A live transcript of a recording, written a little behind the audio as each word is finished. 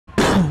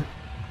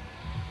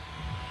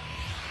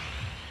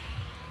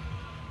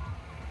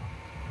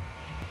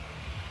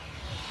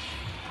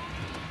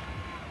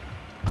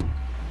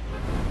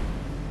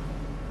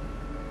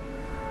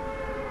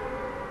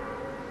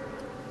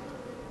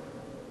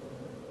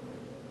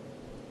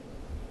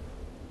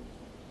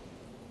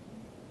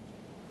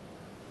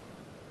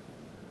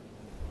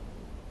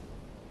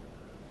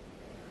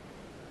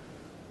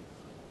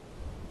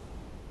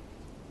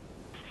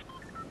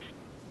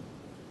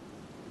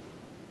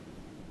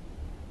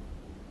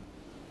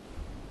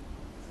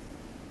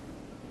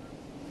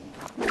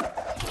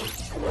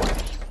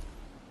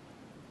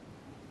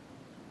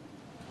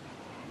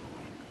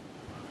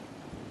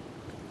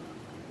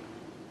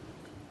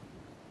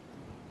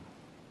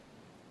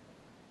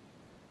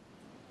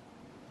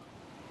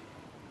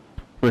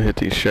I'm gonna hit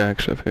these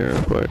shacks up here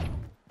real quick.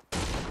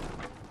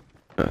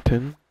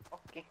 Nothing.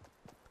 Okay.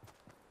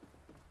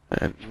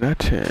 And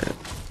nothing.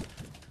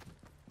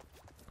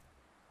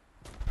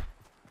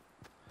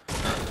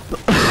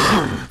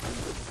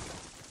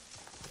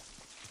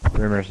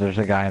 iRuMoRz, there's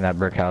a guy in that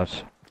brick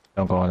house.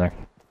 Don't go in there.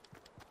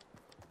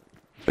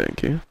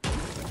 Thank you.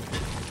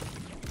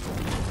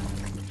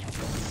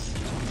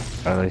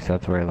 At least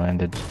that's where he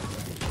landed.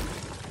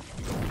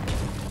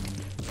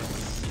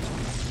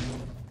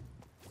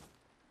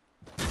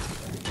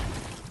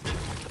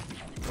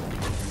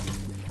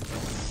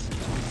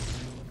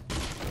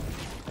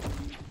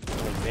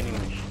 Vending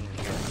machine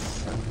here.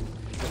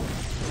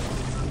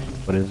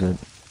 What is it?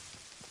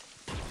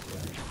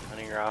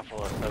 Hunting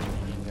rifle, a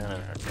submachine gun,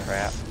 and a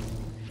trap.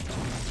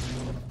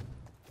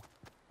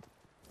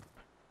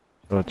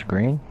 So it's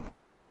green?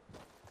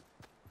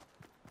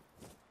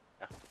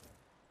 Yeah.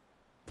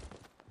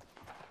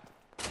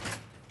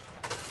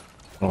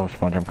 Oh,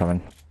 sponge, I'm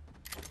coming.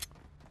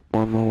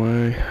 On my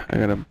way.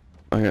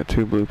 I got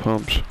 2 blue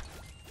pumps.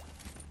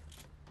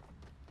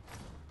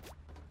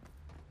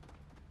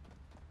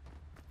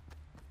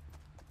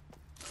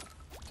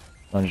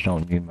 Sponge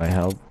don't need my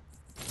help.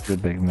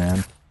 Good big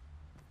man.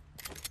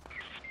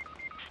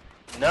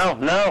 No,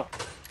 no!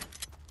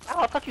 Oh,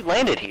 I thought you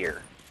landed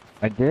here.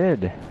 I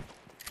did.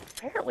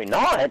 Apparently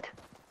not.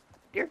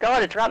 Dear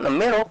God, it's right in the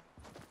middle.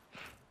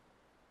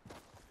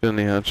 He's on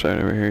the outside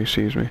over here, he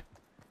sees me.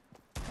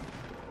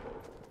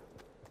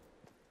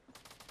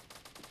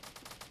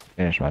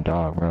 Finish my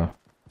dog, bro.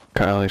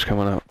 Kyle, he's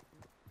coming up.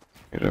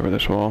 He's over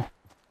this wall.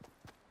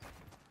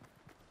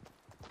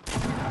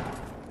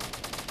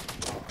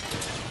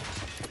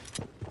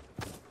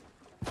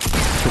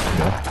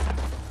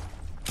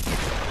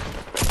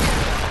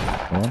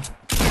 Come on.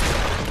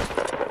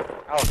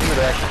 Oh, if you would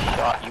have actually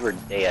shot, you were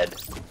dead.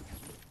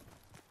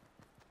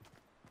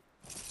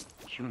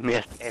 You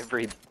missed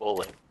every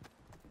bullet.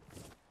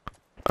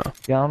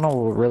 Yeah, I don't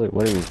know really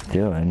what he was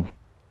doing.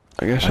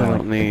 I guess I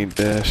don't need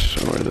this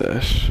or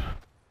this.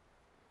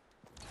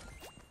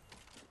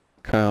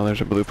 Kyle,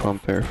 there's a blue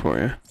pump there for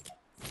you.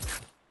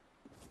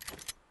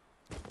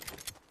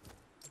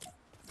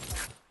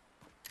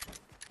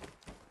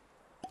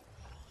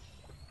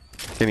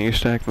 Can you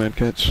stack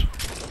medkits?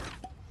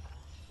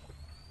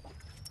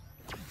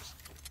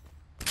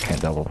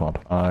 Can't double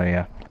pump. Oh,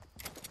 yeah.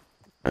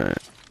 Alright.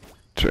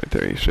 It's right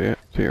there, you see it?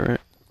 See it, right?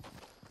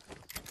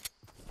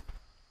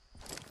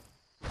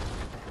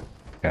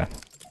 Yeah.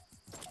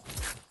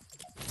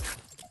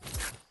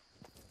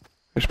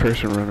 There's a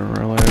person running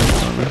around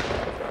on me.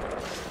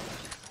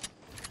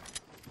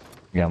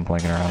 Yeah, I'm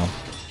flanking around him.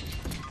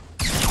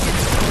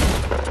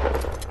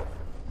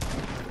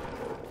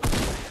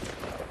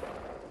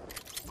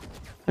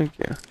 Thank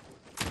you.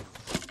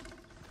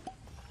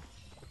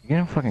 You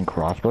getting a fucking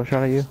crossbow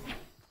shot at you?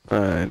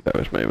 That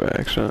was made by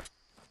accident.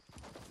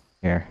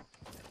 Here.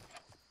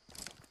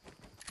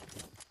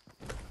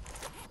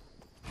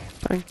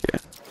 Thank you.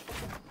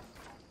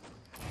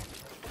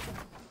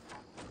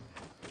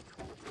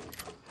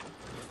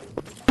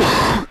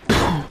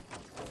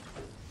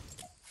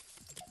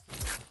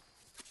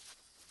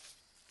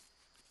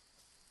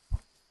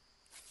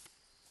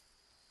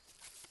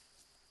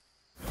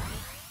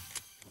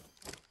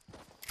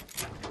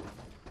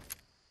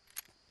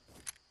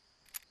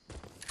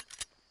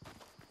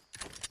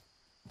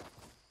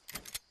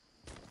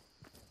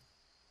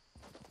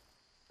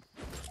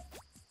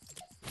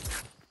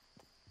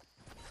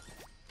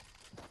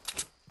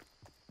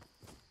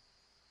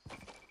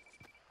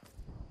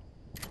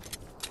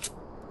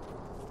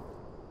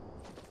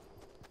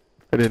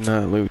 I did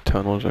not loot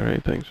tunnels or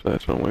anything, so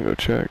that's what I'm gonna go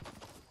check.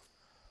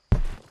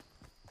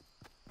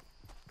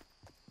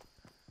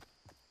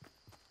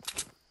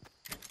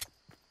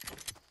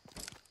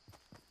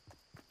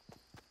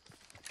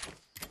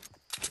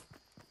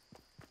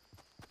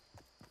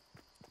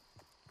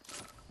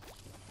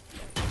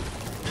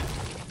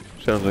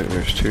 Sounds like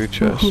there's 2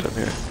 chests in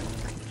here.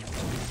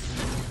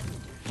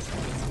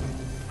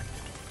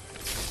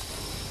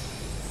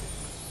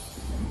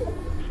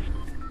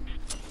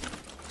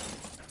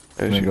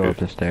 I'm gonna go up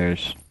the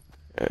stairs.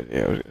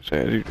 Yeah, I was gonna say,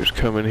 as you just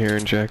come in here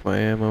and jack my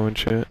ammo and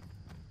shit.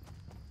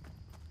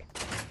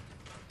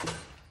 I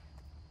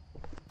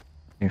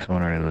think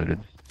someone already looted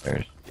the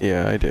stairs.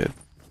 Yeah, I did.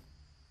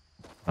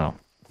 Oh.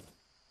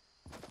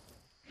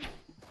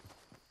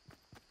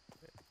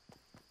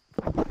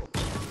 I'm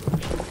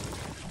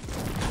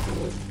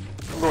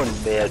going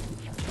to bed.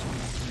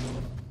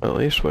 At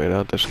least wait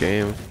out this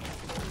game.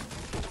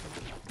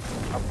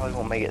 I probably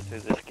won't make it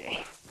through this game.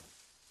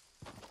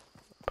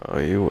 Oh,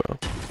 you will.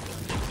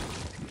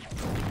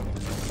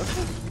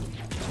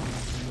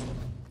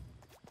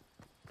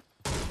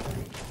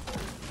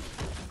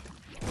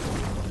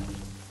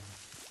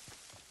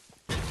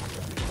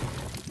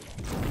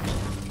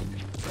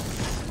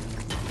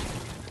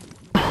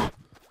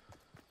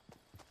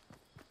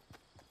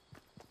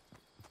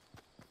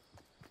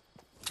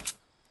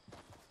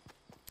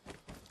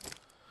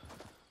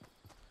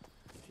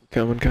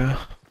 Coming, Kyle?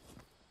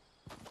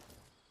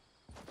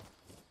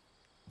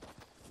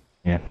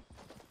 Yeah.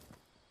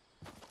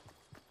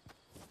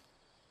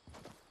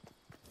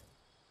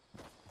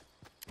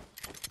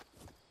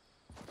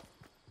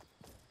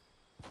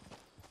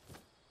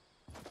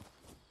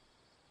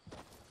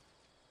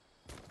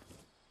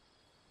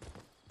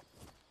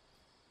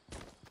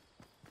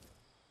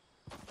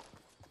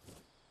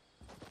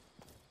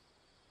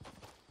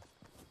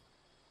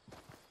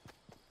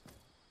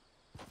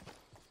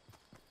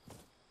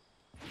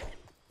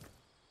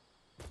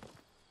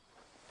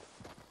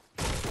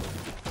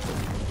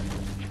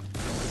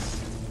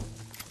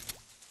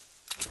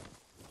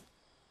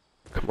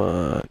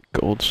 on,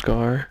 gold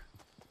scar.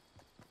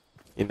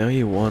 You know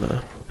you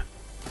wanna.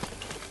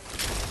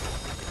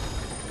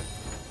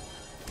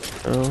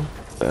 Oh,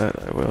 that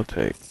I will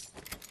take.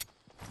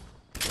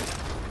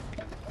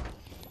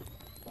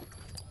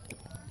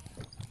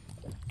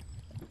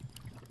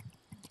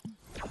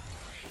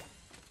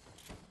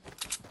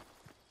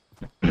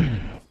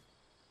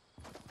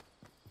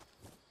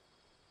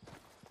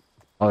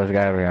 Oh, there's a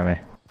guy over here on me.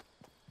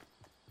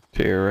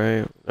 To your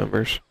right,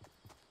 numbers.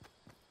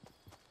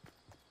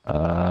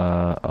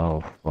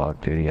 Oh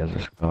fuck, dude, he has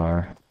a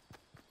scar.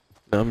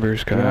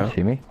 Numbers, Can you Kyle. not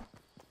see me?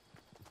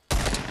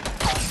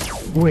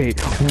 Wait,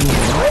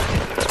 what?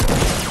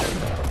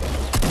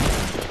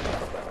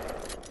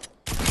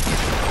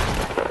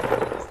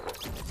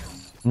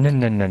 No,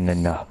 no, no, no,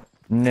 no.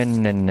 No,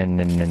 no, no, no,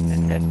 no, no,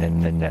 no, no,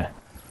 no, no.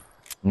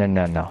 No,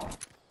 no, no.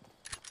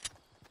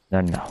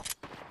 No, no.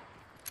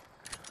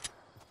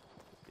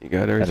 You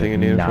got That everything you is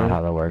need not from how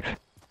it? that works.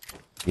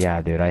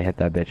 Yeah, dude, I hit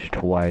that bitch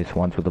twice.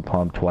 Once with a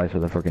pump, twice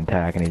with a freaking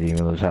tack, and he didn't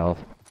even lose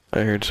health. I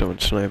heard someone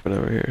sniping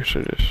over here,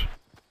 so just...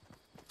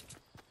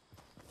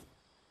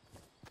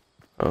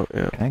 Oh,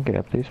 yeah. Can I get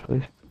up these,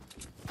 please?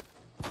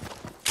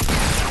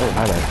 Oh,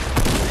 hi there.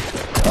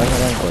 Why is my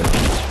gun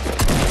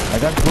glitched? My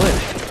gun's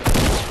glitched!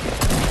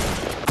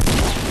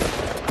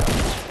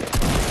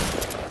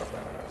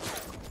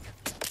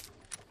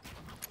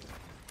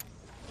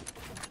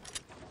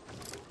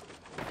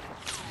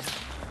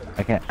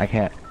 I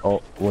can't.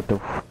 Oh, what the...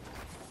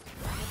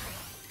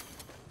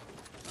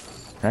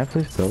 Can I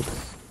please build?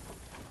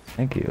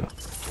 Thank you.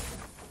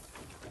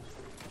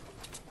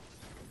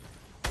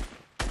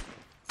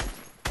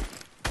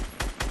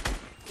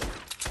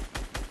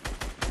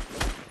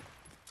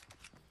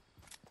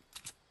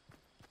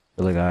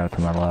 Another guy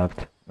to my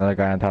left. Another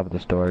guy on top of the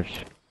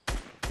storage.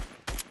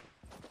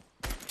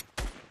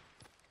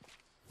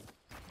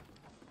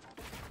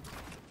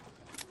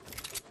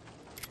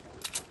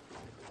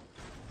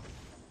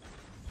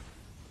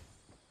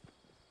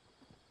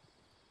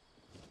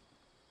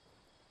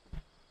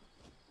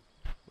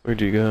 Where'd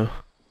you go?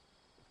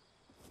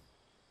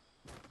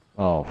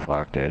 Oh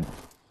fuck, dude.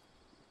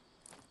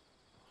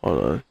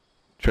 Hold on.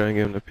 Try and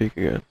get him to peek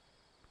again.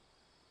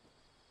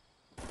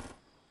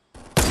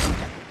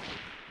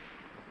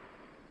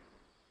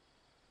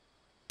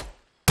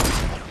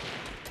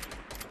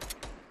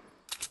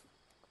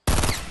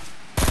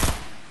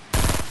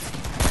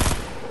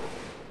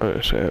 I'm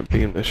gonna say I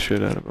beamed the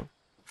shit out of him.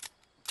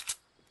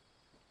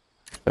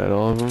 Is that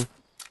all of them?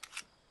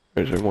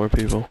 Or is there more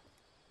people?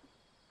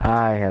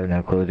 I have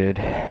no clue, dude.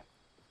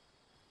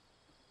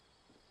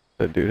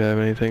 That dude have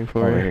anything for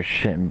Over you? here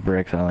shitting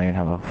bricks, I don't even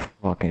have a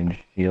fucking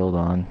shield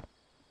on.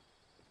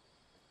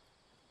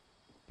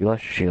 You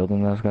lost your shield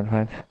in those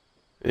gunfights?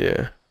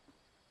 Yeah.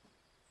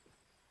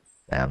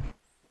 Damn.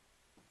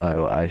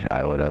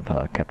 I would have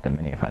kept the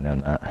mini if I'd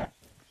known that.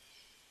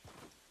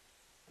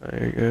 Oh,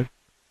 you're good.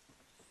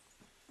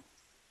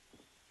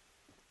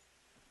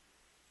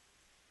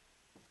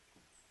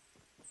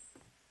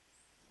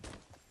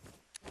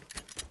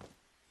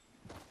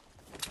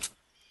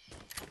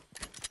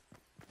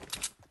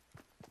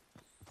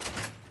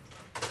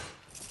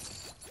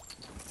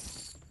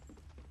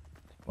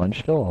 One's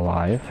still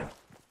alive.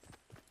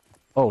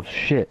 Oh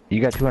shit,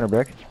 you got 200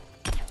 brick?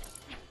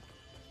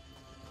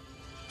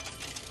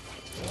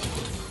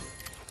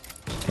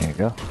 There you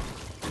go.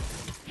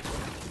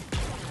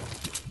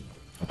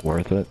 That's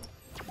worth it.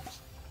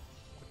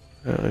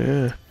 Hell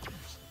yeah.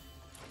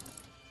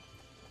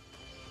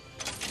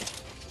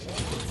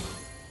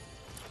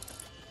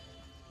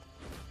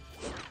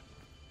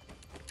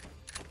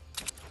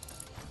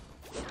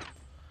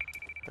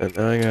 And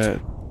now I got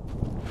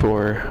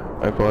 4.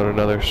 I bought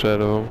another set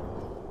of them.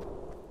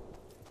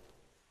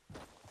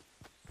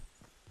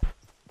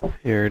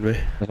 You heard me.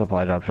 The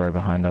supply drop's right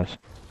behind us.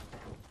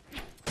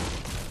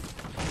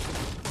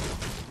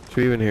 Did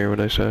you even hear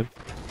what I said?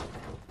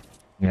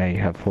 Yeah, you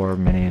have 4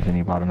 minis and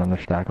you bought another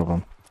stack of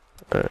them.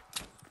 Alright.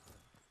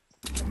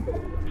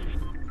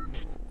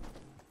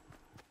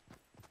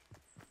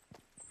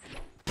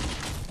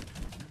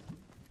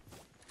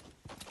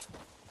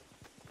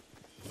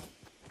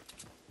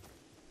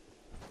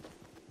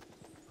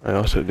 I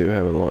also do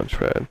have a launch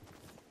pad.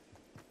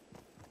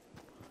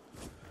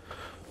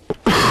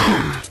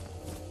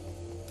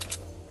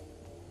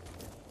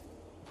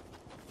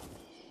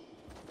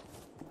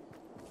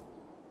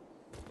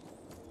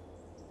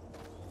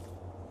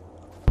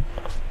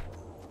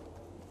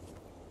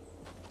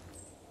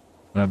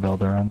 I'm gonna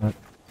build around it.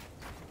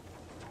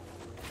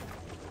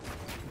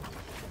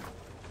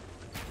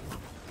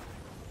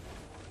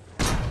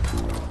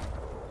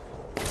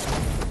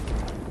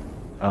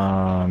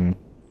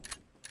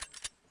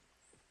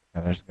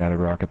 Yeah, there's a guided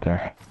rocket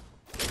there.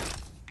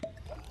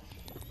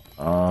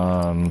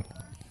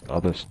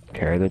 I'll just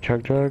carry the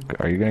chug jug.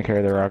 Are you gonna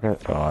carry the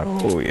rocket?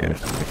 Oh, yeah.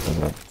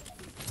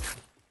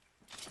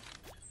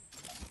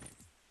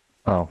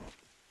 Oh.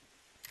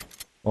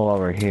 Well,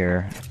 over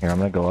here. Here, I'm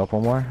gonna go up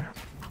one more.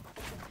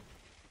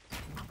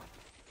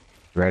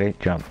 Ready?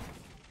 Jump.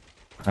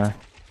 Huh?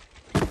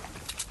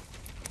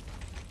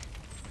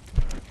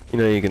 You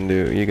know you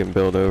can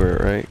build over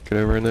it, right? Get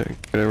over in there.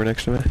 Get over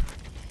next to me.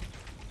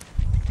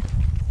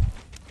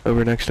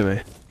 Over next to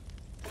me.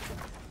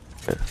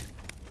 Yeah.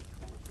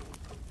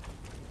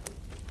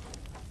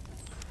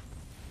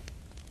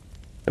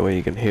 That way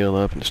you can heal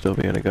up and still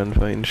be in a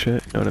gunfight and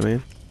shit, you know what I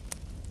mean?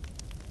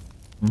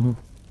 Mm-hmm.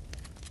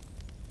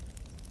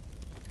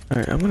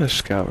 Alright, I'm gonna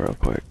scout real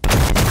quick.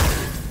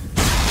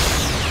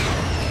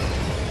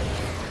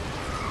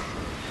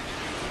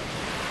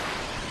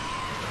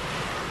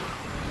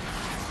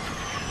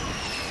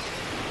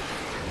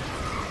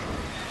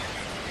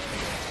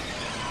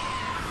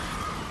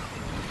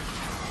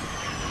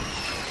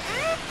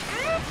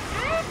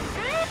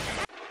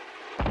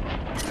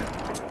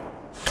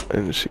 I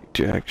didn't see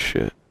jack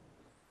shit.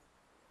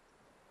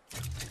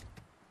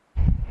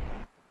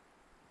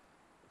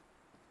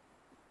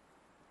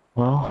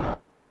 Well,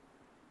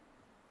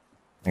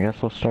 I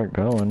guess we'll start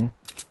going.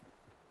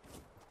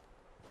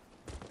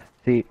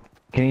 See,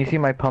 can you see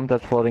my pump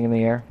that's floating in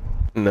the air?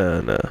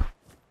 Nah, nah.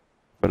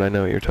 But I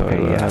know what you're talking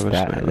Okay, about.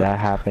 yeah, that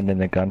happened in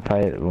the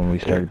gunfight when we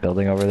started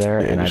building over there,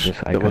 Yeah, and I just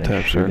couldn't double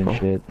tap shoot circle. and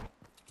shit.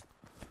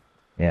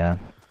 Yeah.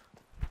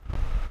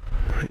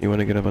 You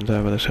wanna get up on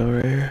top of this hill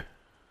right here?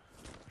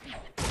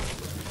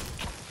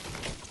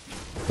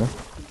 Sure.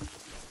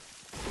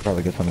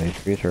 Probably get some of these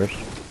trees first.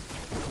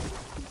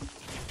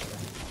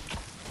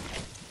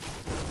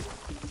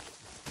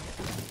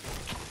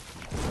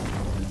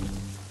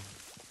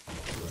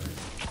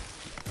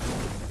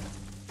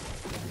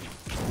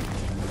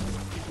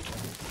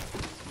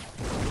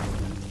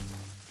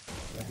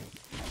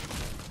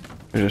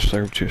 There's a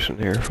slurp juice in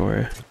here for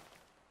you.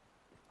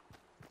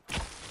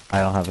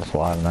 I don't have a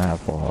SWAT and I have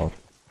full health.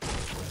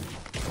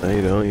 No,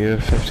 you don't. You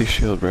have 50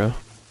 shield, bro.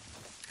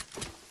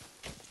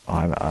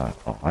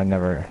 I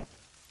never...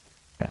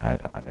 I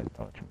didn't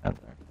know what you meant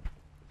there.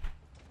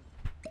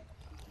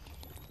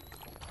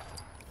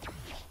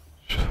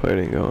 There's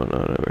fighting going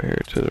on over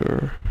here to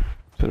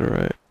the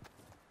right.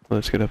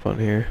 Let's get up on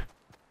here.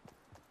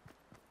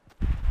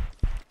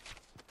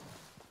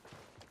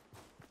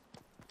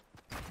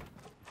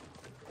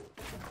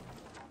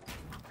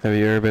 Have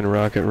you ever been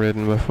rocket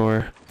ridden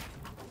before?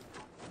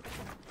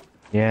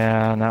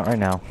 Yeah, not right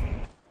now.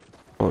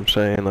 Well, I'm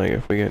saying, like,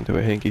 if we get into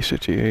a hinky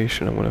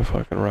situation, I'm gonna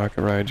fucking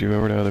rocket ride you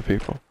over to other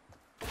people.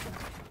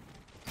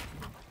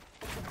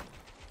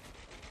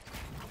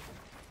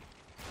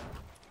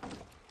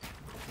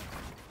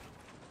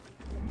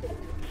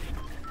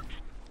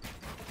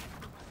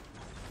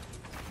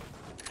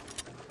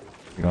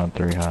 You're going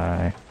 3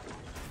 high.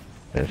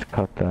 Just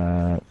cut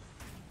that.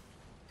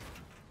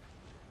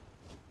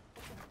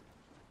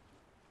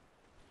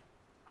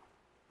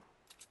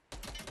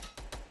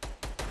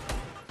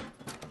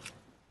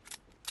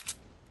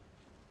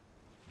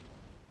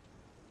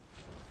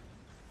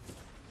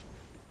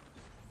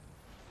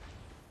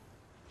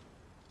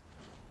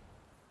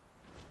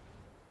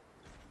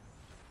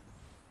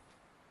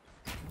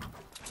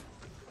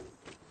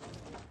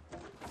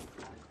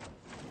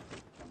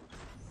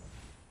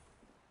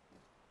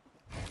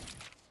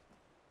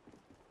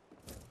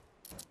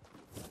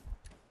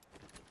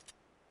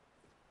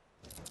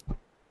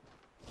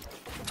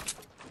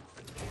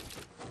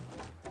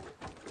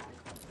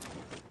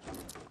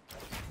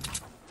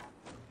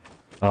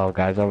 Oh,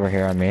 guys over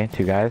here on me.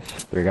 2 guys.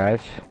 3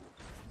 guys.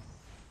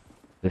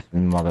 This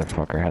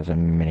motherfucker has a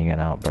minigun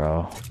out,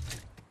 bro.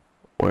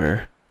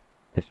 Where?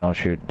 Just don't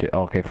shoot.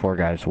 Okay, 4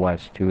 guys.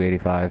 West,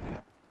 285.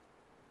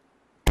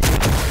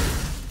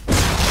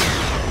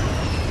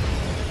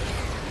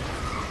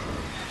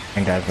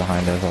 And guys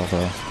behind us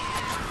also.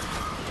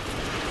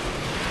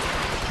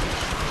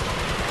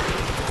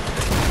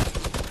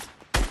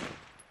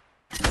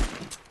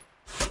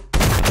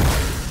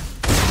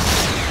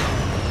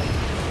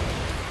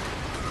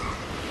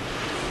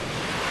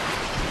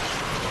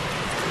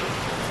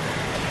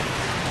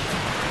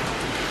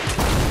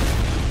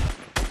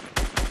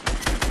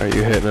 Are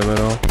you hitting them at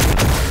all?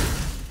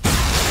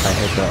 I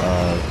hit the,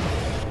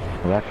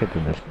 well, that kid's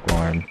in the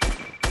storm.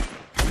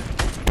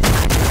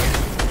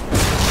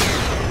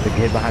 The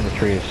kid behind the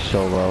tree is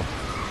so low.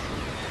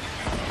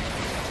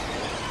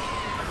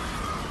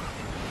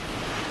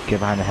 Kid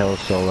behind the hill is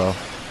so low.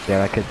 Yeah,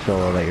 that kid's so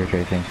low that you're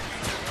chasing.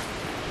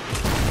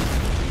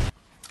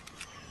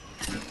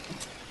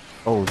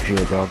 Oh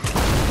shit, dog.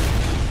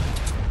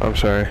 I'm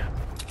sorry.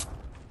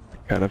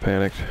 Kinda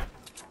panicked.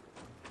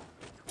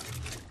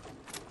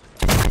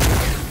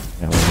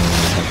 Yeah, we don't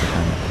have the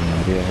kind of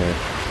idea here.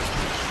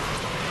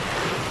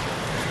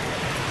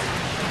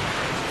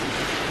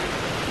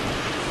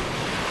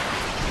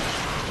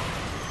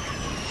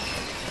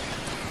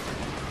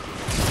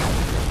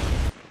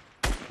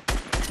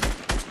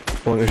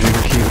 As long as you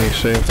can keep me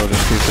safe, I'll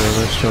just keep doing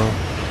this till.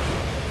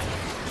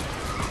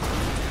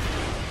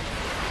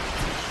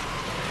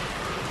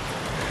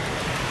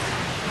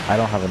 I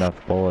don't have enough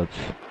bullets.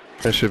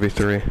 There should be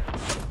 3.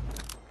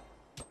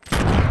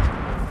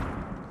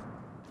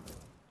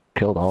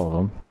 Killed all of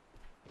them.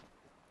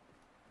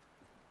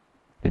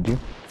 Did you?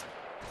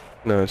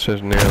 No, it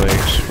says nearly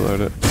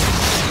exploded.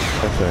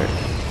 That's alright.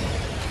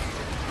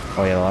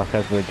 Oh yeah, the last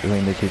guy's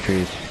between the two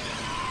trees.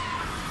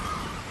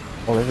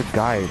 Oh, there's a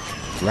guy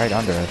right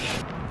under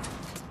us.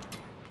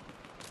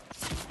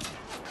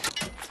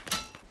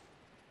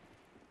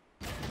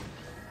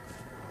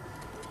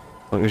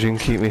 As long as you can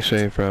keep me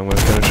safe, bro, I'm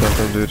gonna finish off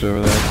them dudes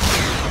over there.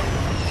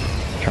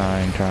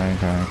 Trying.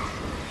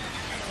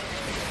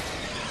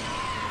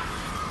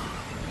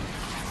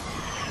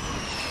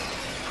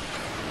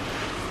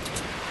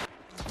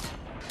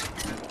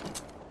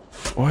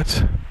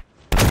 What?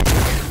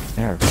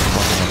 There,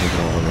 fucking other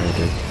girl over there,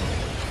 dude.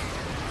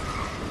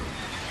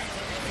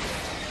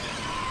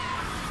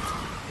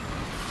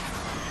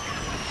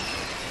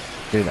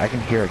 Dude, I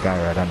can hear a guy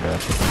right under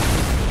us.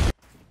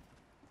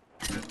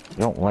 I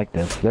don't like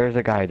this. There's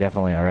a guy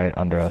definitely right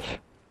under us.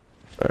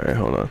 Alright,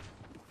 hold on.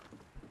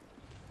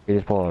 He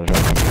just pulled out his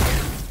rifle.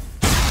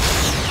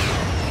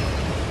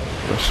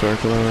 Let's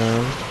circle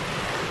around.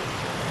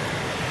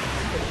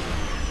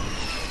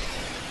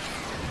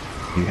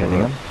 You hitting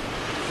him?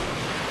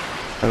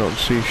 I don't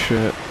see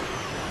shit.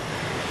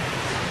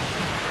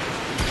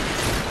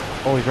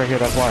 Oh, he's right here,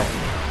 that's why.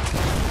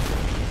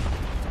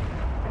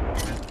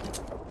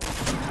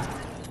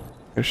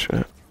 Good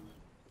shit.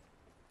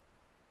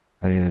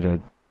 I needed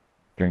to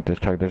drink this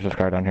chug. There's this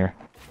guy down here.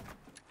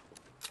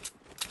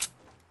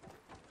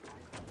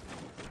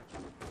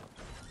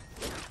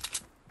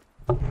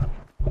 Is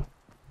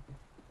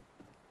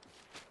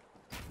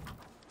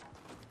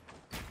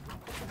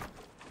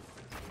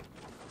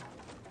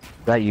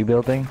that you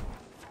building?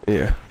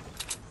 Yeah.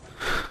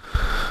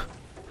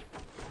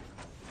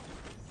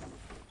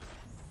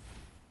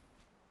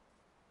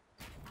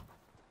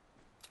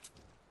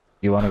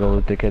 You wanna go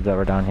loot the kids that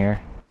were down here?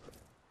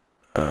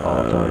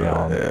 Oh, it's already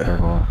all in the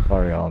circle. It's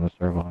already all in the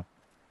circle.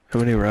 How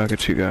many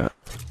rockets you got?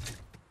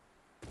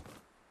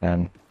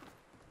 10.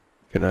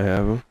 Can I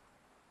have them?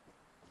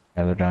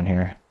 Yeah, they're down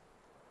here.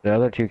 The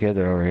other two kids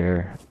are over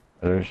here.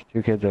 There's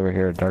two kids over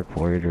here, a Dark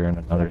Voyager and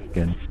another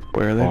skin.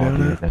 Where are they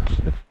down at?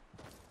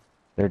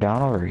 They're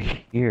down over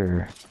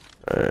here.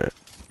 Alright,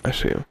 I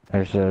see them.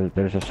 There's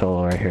a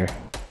solo right here.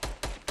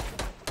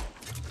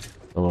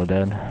 Solo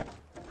dead.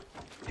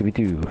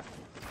 2v2.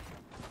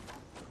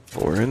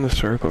 We're in the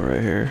circle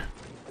right here.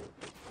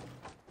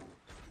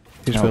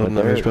 He's No, building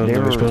up, he's building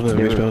up, he's building up,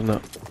 he's building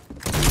up.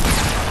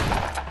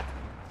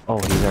 Oh,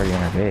 he's already in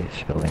our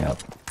base, building up.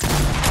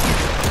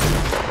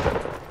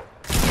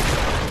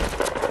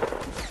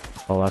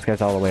 Oh, last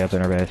guy's all the way up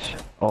in our base.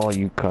 Oh,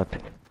 you cooked.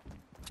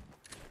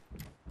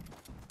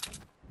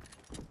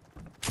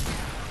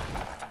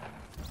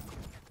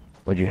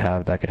 What'd you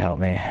have that could help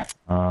me?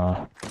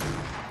 Oh.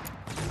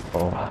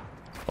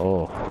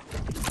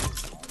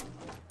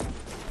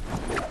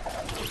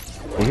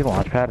 Did you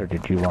launch pad or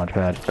did you launch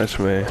pad? That's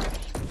me.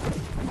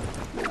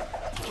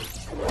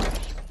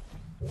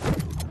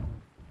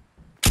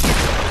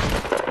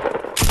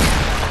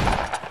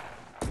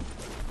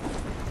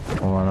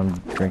 Hold on, I'm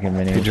drinking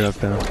minis. He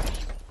dropped down.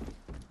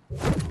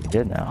 He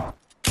did now.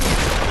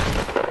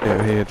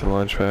 Yeah, he hit the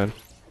launch pad.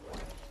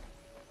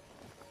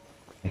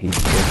 He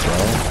did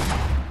well.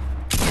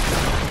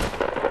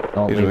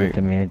 Don't He's leave weak. it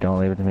to me. Don't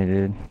leave it to me,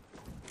 dude.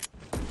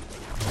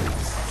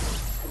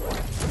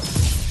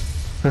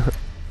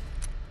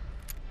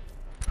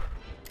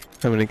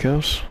 How many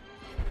kills?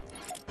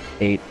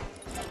 8.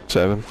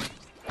 7.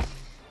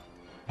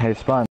 Hey, Spawn.